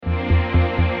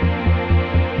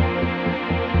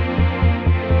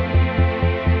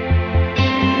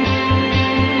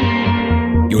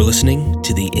listening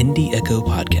to the Indie Echo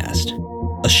Podcast,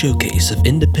 a showcase of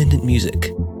independent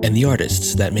music and the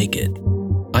artists that make it.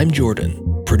 I'm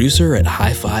Jordan, producer at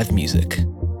High Five Music.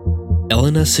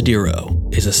 Elena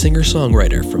Sidiro is a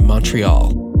singer-songwriter from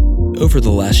Montreal. Over the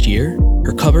last year,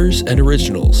 her covers and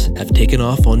originals have taken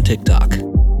off on TikTok.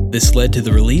 This led to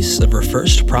the release of her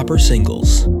first proper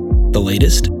singles. The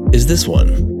latest is this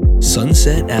one,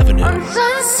 Sunset Avenue. On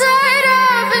Sunset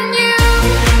Avenue,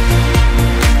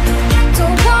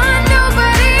 don't want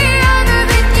nobody other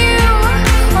than you.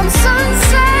 On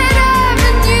Sunset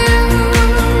Avenue,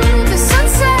 the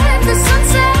sunset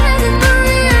in the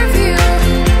rear view.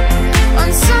 On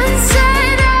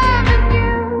Sunset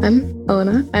Avenue. I'm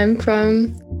Elena. I'm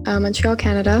from Montreal,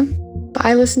 Canada. But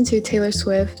I listen to Taylor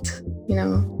Swift,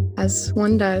 as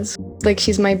one does. Like,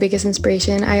 she's my biggest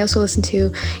inspiration. I also listen to,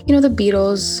 the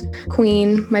Beatles,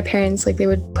 Queen. My parents, they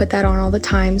would put that on all the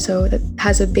time. So that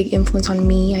has a big influence on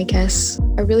me, I guess.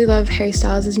 I really love Harry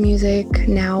Styles' music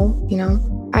now,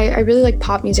 I really like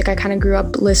pop music. I kind of grew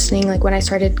up listening, when I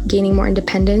started gaining more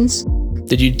independence.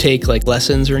 Did you take,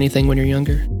 lessons or anything when you're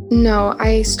younger? No,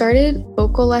 I started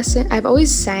vocal lesson. I've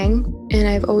always sang, and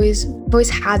I've always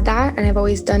had that, and I've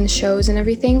always done shows and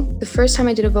everything. The first time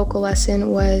I did a vocal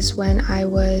lesson was when I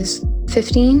was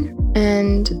 15,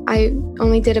 and I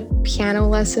only did a piano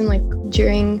lesson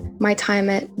during my time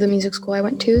at the music school I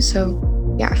went to. So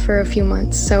yeah, for a few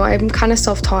months. So I'm kind of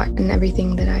self-taught in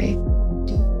everything that I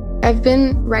do. I've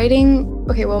been writing.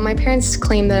 Okay, well, my parents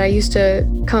claim that I used to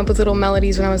come up with little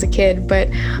melodies when I was a kid, but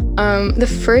the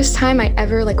first time I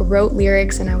ever wrote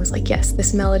lyrics and I was like, yes,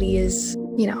 this melody is,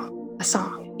 a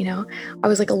song, I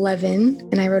was 11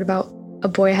 and I wrote about a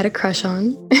boy I had a crush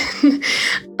on.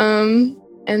 And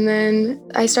then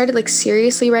I started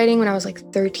seriously writing when I was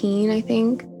 13, I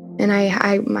think. And I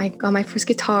got my first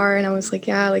guitar and I was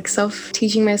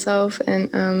self-teaching myself and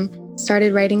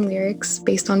started writing lyrics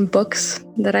based on books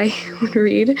that I would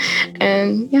read.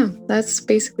 And yeah, that's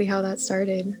basically how that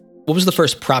started. What was the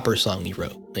first proper song you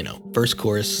wrote? Verse,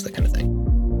 chorus, that kind of thing.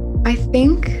 I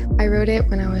think I wrote it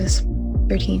when I was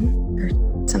 13 or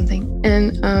something.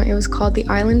 And it was called The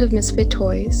Island of Misfit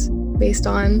Toys, based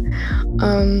on...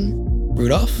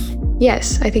 Rudolph?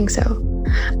 Yes, I think so.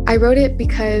 I wrote it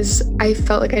because I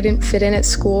felt like I didn't fit in at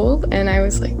school. And I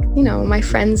was my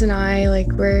friends and I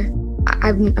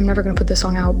I'm never going to put this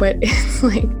song out, but it's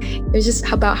it was just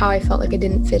about how I felt like I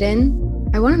didn't fit in.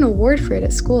 I won an award for it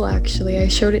at school, actually. I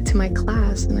showed it to my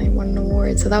class and I won an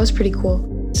award. So that was pretty cool.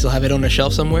 Still have it on a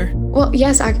shelf somewhere? Well,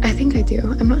 yes, I think I do.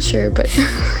 I'm not sure, but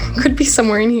it could be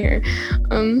somewhere in here.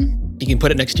 You can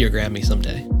put it next to your Grammy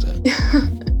someday. So.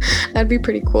 That'd be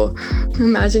pretty cool.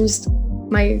 Imagine just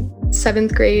my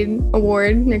 7th grade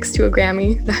award next to a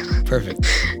Grammy. Perfect.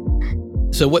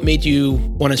 So what made you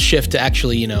want to shift to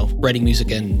actually, writing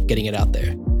music and getting it out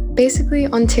there? Basically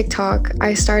on TikTok,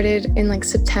 I started in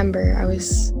September.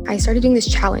 I started doing this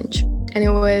challenge, and it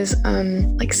was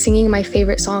singing my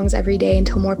favorite songs every day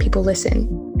until more people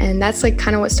listen. And that's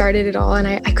kind of what started it all. And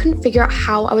I couldn't figure out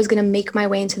how I was going to make my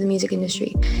way into the music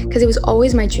industry because it was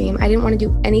always my dream. I didn't want to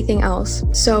do anything else.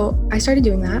 So I started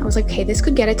doing that. I was like, okay, this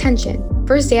could get attention.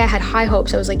 First day I had high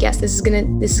hopes. I was like, yes, this is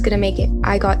gonna make it.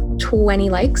 I got 20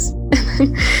 likes.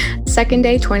 Second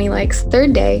day, 20 likes.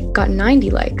 Third day, got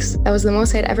 90 likes. That was the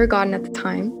most I'd ever gotten at the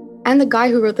time. And the guy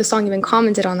who wrote the song even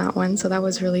commented on that one. So that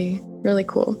was really, really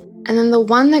cool. And then the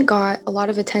one that got a lot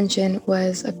of attention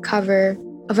was a cover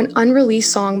of an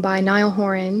unreleased song by Niall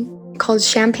Horan called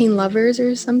Champagne Lovers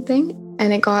or something.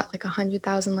 And it got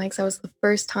 100,000 likes. That was the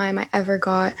first time I ever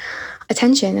got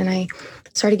attention. And I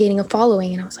started gaining a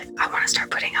following and I was like, I want to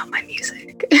start putting out my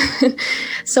music.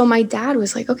 So my dad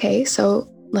was like, okay, so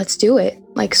let's do it.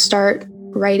 Start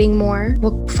writing more.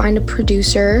 We'll find a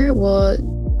producer.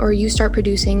 Or you start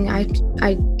producing.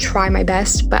 I try my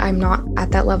best, but I'm not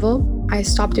at that level. I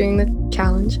stopped doing the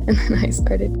challenge and then I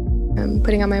started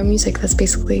putting out my own music. That's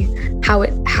basically how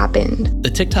it happened. The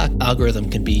TikTok algorithm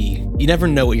can be, you never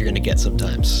know what you're going to get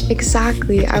sometimes.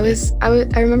 Exactly. I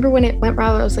remember when it went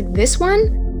viral, I was like, this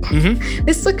one? Mm-hmm.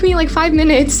 This took me 5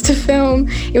 minutes to film.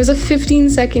 It was a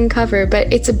 15-second cover,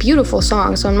 but it's a beautiful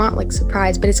song, so I'm not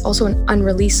surprised, but it's also an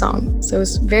unreleased song, so it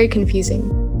was very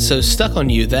confusing. So Stuck on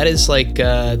You, that is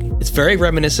it's very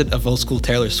reminiscent of old school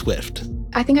Taylor Swift.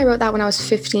 I think I wrote that when I was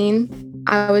 15.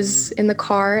 I was in the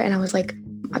car and I was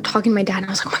I'm talking to my dad and I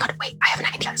was like, oh my God, wait, I have an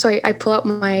idea. So I pull out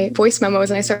my voice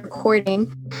memos and I start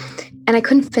recording and I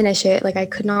couldn't finish it. I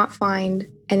could not find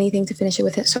anything to finish it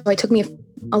with it. So it took me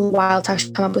a while to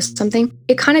actually come up with something.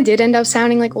 It kind of did end up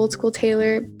sounding like old school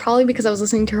Taylor, probably because I was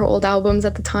listening to her old albums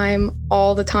at the time,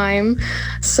 all the time.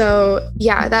 So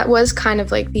yeah, that was kind of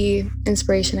the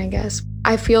inspiration, I guess.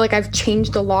 I feel like I've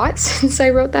changed a lot since I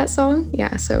wrote that song.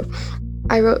 Yeah, so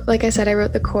like I said, I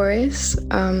wrote the chorus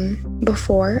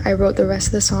before I wrote the rest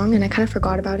of the song, and I kind of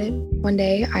forgot about it. One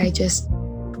day I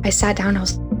sat down,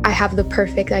 I have the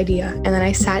perfect idea. And then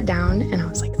I sat down and I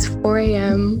was like, it's 4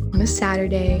 a.m. on a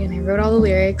Saturday, and I wrote all the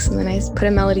lyrics, and then I put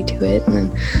a melody to it, and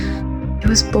then it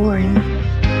was born.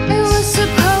 It was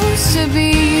supposed to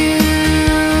be you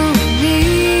and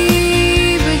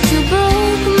me, but you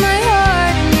broke my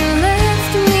heart and you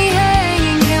left me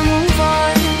hanging. Can't move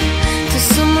on to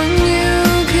someone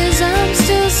new, 'cause I'm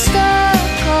still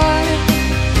stuck on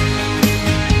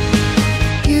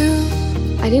you.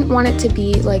 I didn't want it to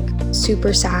be like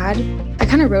super sad. I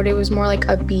kind of wrote it was more like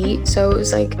a beat, so it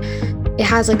was like it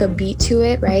has like a beat to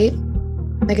it, right?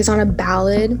 Like it's on a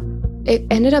ballad. It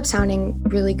ended up sounding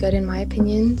really good in my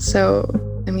opinion. So,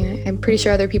 I mean, I'm pretty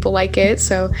sure other people like it.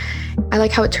 So I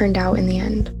like how it turned out in the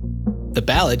end. The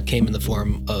ballad came in the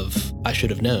form of I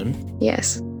Should Have Known.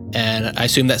 Yes. And I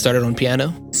assume that started on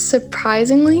piano?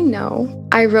 Surprisingly, no.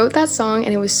 I wrote that song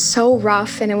and it was so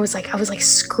rough, and it was like, I was like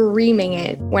screaming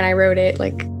it when I wrote it,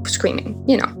 like screaming,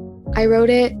 you know. I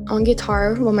wrote it on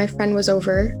guitar while my friend was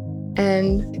over,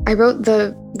 and I wrote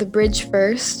the bridge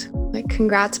first. Like,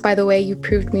 congrats, by the way, you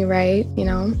proved me right, you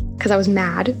know, because I was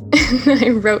mad. I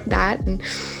wrote that, and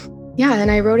yeah, then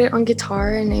I wrote it on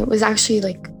guitar, and it was actually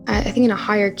like, I think in a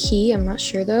higher key, I'm not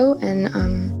sure though, and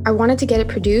I wanted to get it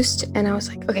produced, and I was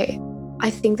like, okay, I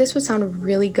think this would sound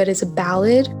really good as a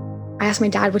ballad. I asked my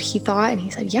dad what he thought, and he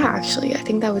said, yeah, actually, I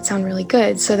think that would sound really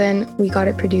good. So then we got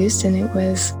it produced, and it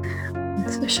was,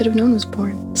 I Should Have Known was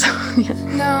born. So yeah.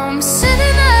 Now I'm sitting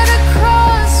at a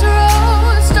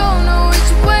crossroads, don't know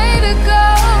which way to go.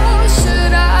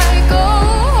 Should I go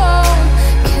home?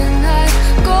 Can I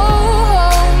go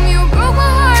home? You broke my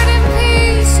heart in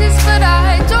pieces, but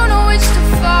I don't know which to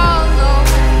follow.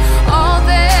 All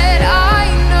that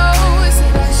I know is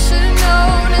that I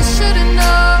should have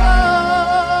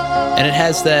known. And it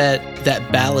has that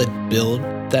ballad build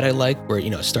that I like, where, you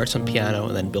know, it starts on piano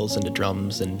and then builds into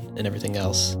drums and everything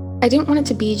else. I didn't want it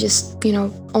to be just, you know,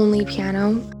 only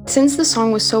piano. Since the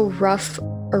song was so rough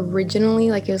originally,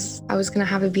 like I was gonna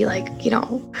have it be like, you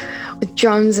know, with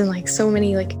drums and like so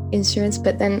many like instruments,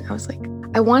 but then I was like,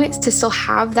 I want it to still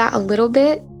have that a little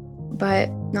bit, but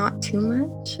not too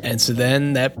much. And so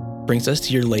then that brings us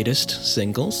to your latest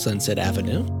single, Sunset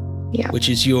Avenue. Yeah. Which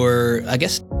is your, I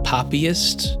guess,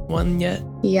 poppiest one yet?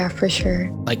 Yeah, for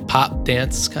sure. Like pop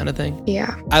dance kind of thing?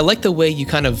 Yeah. I like the way you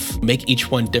kind of make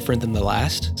each one different than the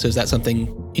last. So is that something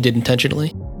you did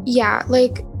intentionally? Yeah,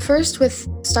 like first with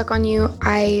Stuck on You,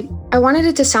 I wanted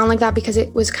it to sound like that because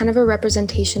it was kind of a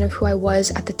representation of who I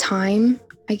was at the time,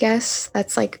 I guess.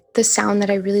 That's like the sound that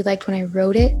I really liked when I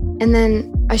wrote it. And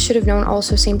then I Should Have Known,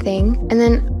 also same thing. And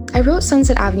then I wrote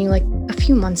Sunset Avenue like a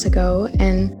few months ago,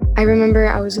 and I remember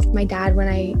I was with my dad when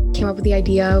I came up with the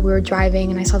idea. We were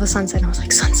driving and I saw the sunset and I was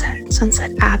like,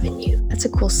 Sunset Avenue. That's a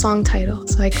cool song title.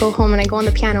 So I go home and I go on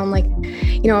the piano. I'm like,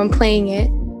 you know, I'm playing it,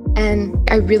 and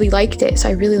I really liked it. So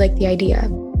I really liked the idea.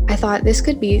 I thought this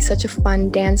could be such a fun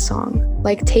dance song.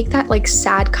 Like, take that like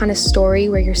sad kind of story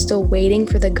where you're still waiting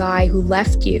for the guy who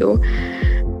left you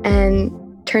and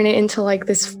turn it into like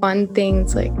this fun thing.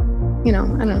 It's like, you know,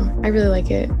 I don't know. I really like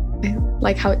it. I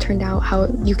like how it turned out, how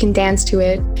you can dance to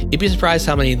it. You'd be surprised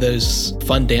how many of those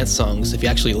fun dance songs, if you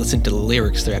actually listen to the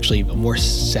lyrics, they're actually more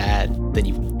sad than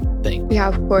you would think. Yeah,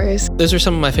 of course. Those are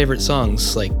some of my favorite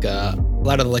songs. Like a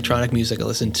lot of the electronic music I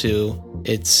listen to,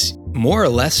 it's more or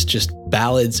less just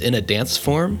ballads in a dance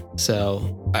form.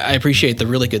 So I appreciate the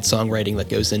really good songwriting that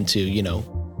goes into, you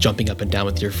know, jumping up and down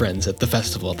with your friends at the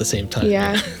festival at the same time.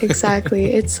 Yeah,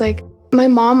 exactly. It's like, my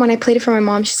mom, when I played it for my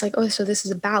mom, she's like, oh, so this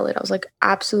is a ballad. I was like,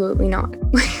 absolutely not.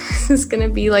 This is going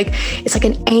to be like, it's like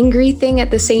an angry thing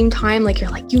at the same time. Like, you're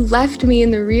like, you left me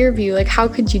in the rear view. Like, how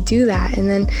could you do that? And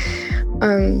then,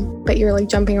 but you're like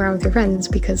jumping around with your friends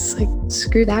because like,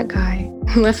 screw that guy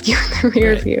who left you in the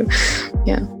rear view.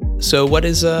 Yeah. So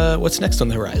what's next on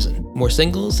the horizon? More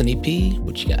singles, an EP?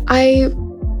 What you got? I'm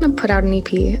gonna put out an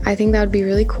EP. I think that would be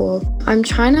really cool. I'm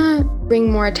trying to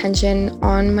bring more attention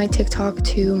on my TikTok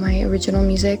to my original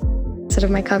music instead of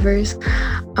my covers,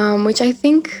 which I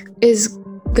think is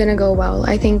gonna go well.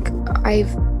 I think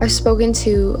I've spoken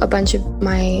to a bunch of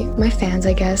my fans,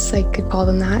 I guess I could call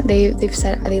them that. They've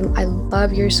said I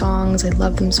love your songs. I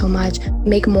love them so much.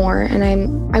 Make more, and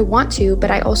I want to,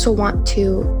 but I also want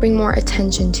to bring more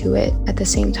attention to it at the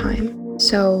same time.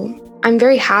 So I'm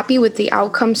very happy with the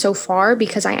outcome so far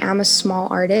because I am a small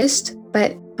artist,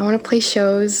 but I want to play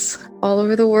shows all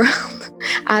over the world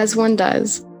as one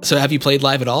does. So have you played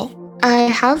live at all?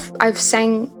 I've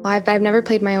sang live, but I've never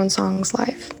played my own songs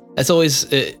live. That's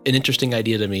always an interesting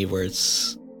idea to me, where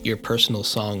it's your personal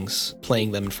songs,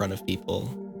 playing them in front of people.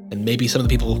 And maybe some of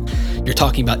the people you're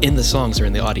talking about in the songs are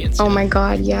in the audience. Oh my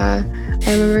God, yeah.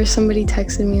 I remember somebody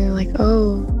texted me and they're like,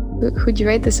 oh, who'd you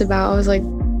write this about? I was like,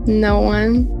 no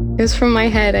one. It was from my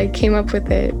head. I came up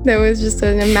with it. That was just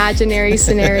an imaginary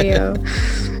scenario.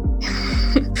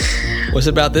 Was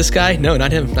it about this guy? No,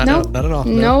 not him. Not at all.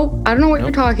 Nope. I don't know what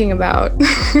you're talking about.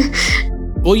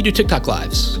 Well, you do TikTok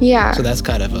lives. Yeah. So that's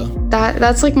kind of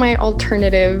that's like my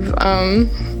alternative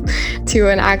to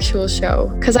an actual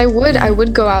show. Because I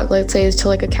would go out, let's say, to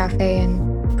like a cafe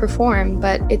and perform,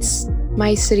 but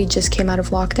my city just came out of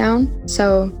lockdown,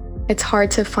 so it's hard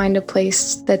to find a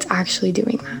place that's actually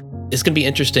doing that. It's going to be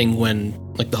interesting when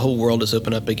like the whole world is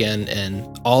open up again and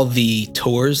all the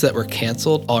tours that were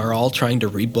canceled are all trying to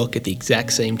rebook at the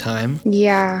exact same time.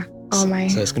 Yeah. Oh my.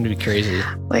 So it's going to be crazy.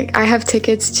 Like I have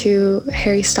tickets to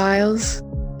Harry Styles.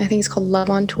 I think it's called Love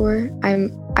on Tour.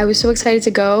 I was so excited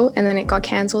to go, and then it got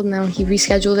canceled, and then he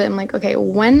rescheduled it. I'm like, okay,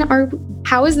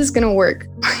 how is this going to work?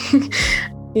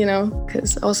 You know,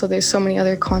 because also there's so many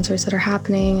other concerts that are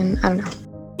happening, and I don't know.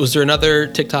 Was there another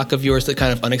TikTok of yours that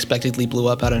kind of unexpectedly blew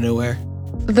up out of nowhere?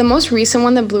 The most recent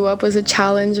one that blew up was a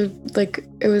challenge of like,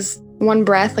 it was one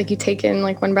breath, like you take in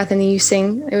like one breath and then you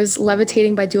sing. It was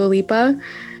Levitating by Dua Lipa,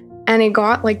 and it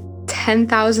got like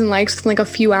 10,000 likes within like a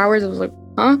few hours. I was like,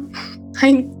 huh?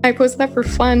 I posted that for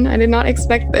fun. I did not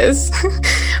expect this.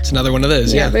 It's another one of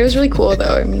those, yeah. But it was really cool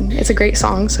though. I mean, it's a great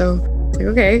song, so it's like,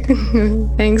 okay,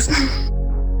 thanks.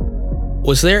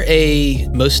 Was there a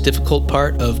most difficult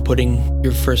part of putting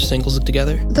your first singles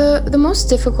together? The most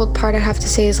difficult part, I have to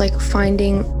say, is like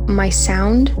finding my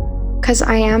sound, because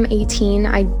I am 18.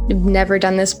 I've never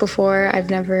done this before. I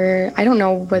don't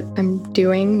know what I'm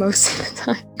doing most of the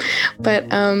time,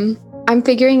 but I'm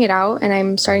figuring it out, and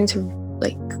I'm starting to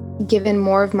like give in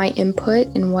more of my input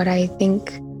in what I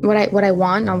think, what I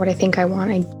want, not what I think I want.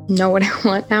 I know what I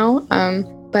want now.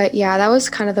 But yeah, that was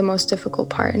kind of the most difficult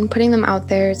part. And putting them out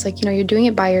there, it's like, you know, you're doing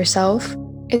it by yourself.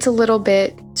 It's a little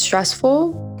bit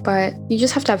stressful, but you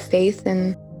just have to have faith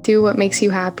and do what makes you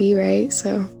happy, right?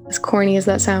 So as corny as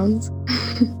that sounds.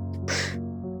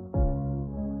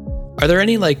 Are there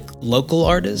any like local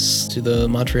artists to the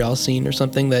Montreal scene or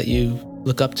something that you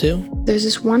look up to? There's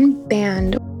this one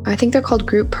band, I think they're called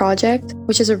Group Project,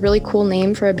 which is a really cool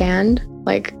name for a band.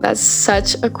 Like, that's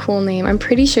such a cool name. I'm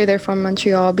pretty sure they're from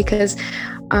Montreal because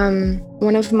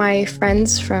one of my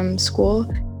friends from school,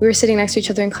 we were sitting next to each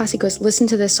other in class. He goes, listen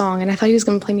to this song. And I thought he was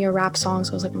going to play me a rap song.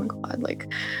 So I was like, oh my God, like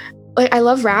I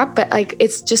love rap, but like,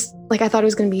 it's just like, I thought it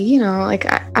was going to be, you know, like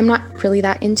I'm not really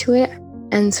that into it.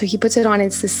 And so he puts it on.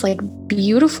 It's this like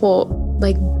beautiful,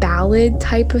 like ballad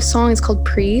type of song. It's called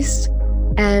Priest.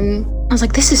 And I was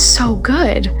like, this is so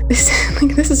good.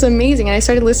 This is amazing. And I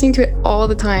started listening to it all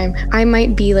the time. I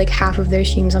might be like half of their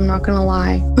streams, I'm not gonna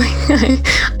lie.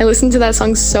 I listen to that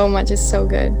song so much, it's so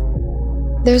good.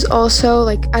 There's also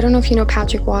like, I don't know if you know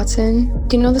Patrick Watson.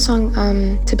 Do you know the song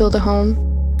To Build a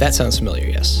Home? That sounds familiar,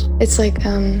 yes. It's like,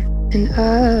 and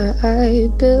I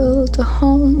built a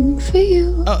home for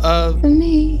you, for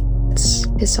me. It's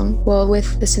his song. Well,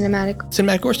 with the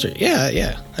Cinematic Orchestra.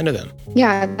 Yeah, I know them.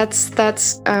 Yeah,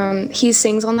 that's he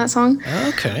sings on that song.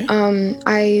 Okay.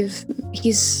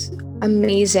 He's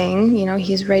amazing. You know,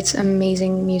 he writes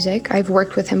amazing music. I've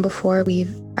worked with him before.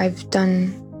 I've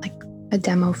done like a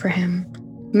demo for him.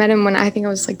 Met him when I think I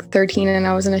was like 13, and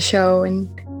I was in a show, and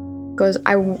goes,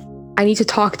 I need to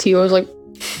talk to you. I was like,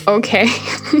 okay.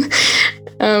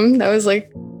 That was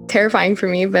like terrifying for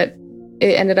me, but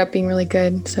it ended up being really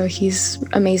good. So he's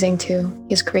amazing too.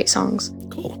 He has great songs.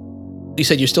 Cool. You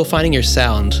said you're still finding your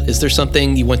sound. Is there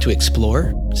something you want to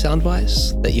explore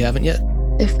sound-wise that you haven't yet?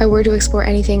 If I were to explore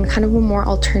anything, kind of a more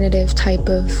alternative type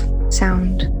of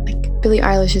sound. Like Billie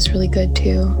Eilish is really good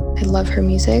too. I love her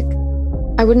music.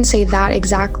 I wouldn't say that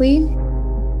exactly,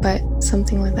 but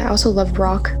something like that. I also love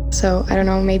rock. So I don't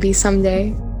know, maybe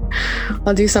someday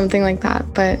I'll do something like that.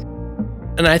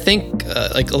 And I think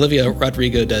like Olivia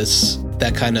Rodrigo does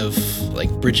that kind of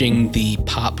like bridging the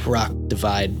pop rock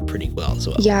divide pretty well as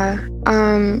well. Yeah.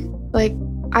 Like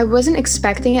I wasn't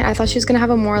expecting it. I thought she was gonna have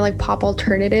a more like pop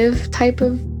alternative type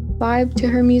of vibe to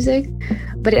her music,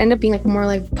 but it ended up being like more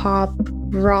like pop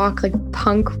rock, like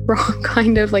punk rock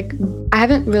kind of. Like I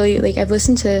haven't really, like, I've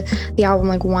listened to the album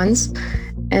like once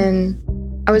and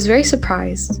I was very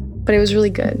surprised, but it was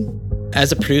really good.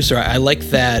 As a producer, I like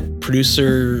that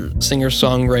producer,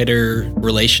 singer-songwriter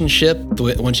relationship,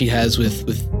 the one she has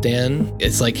with Dan.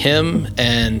 It's like him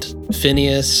and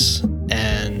Phineas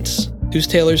and who's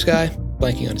Taylor's guy?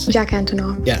 Blanking on his name. Jack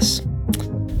Antonoff. Yes.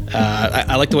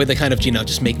 I like the way they kind of,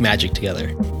 just make magic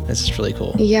together. That's just really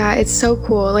cool. Yeah, it's so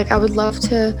cool. Like, I would love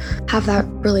to have that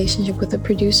relationship with a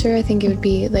producer. I think it would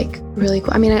be like really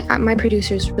cool. I mean, my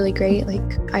producer is really great. Like,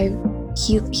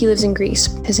 he lives in Greece.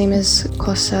 His name is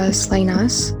Kostas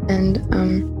Lainas,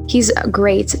 and he's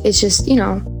great. It's just,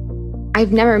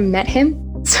 I've never met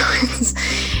him, so it's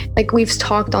like we've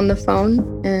talked on the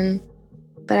phone,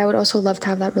 but I would also love to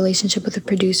have that relationship with a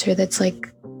producer that's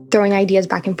like throwing ideas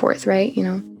back and forth, right?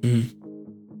 Mm-hmm.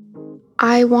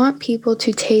 I want people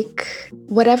to take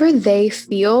whatever they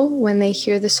feel when they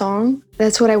hear the song.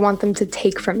 That's what I want them to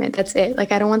take from it. That's it.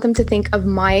 Like, I don't want them to think of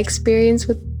my experience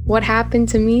with what happened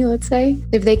to me, let's say.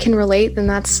 If they can relate, then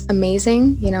that's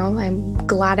amazing. I'm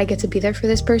glad I get to be there for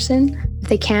this person. If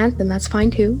they can't, then that's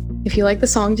fine too. If you like the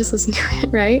song, just listen to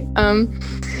it, right?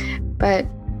 But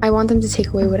I want them to take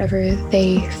away whatever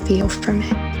they feel from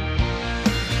it.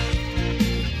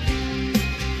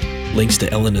 Links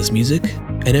to Elena's music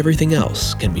and everything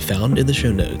else can be found in the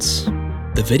show notes.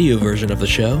 The video version of the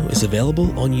show is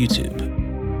available on YouTube.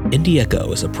 Indie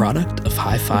Echo is a product of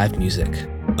High Five Music,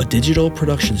 a digital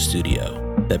production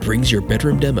studio that brings your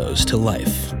bedroom demos to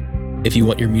life. If you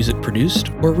want your music produced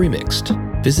or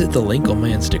remixed, visit the link on my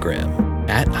Instagram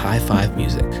at High Five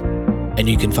Music, and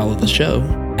you can follow the show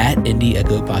at Indie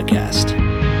Echo Podcast.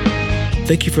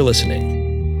 Thank you for listening.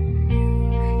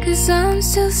 'Cause I'm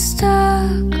still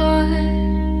stuck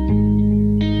on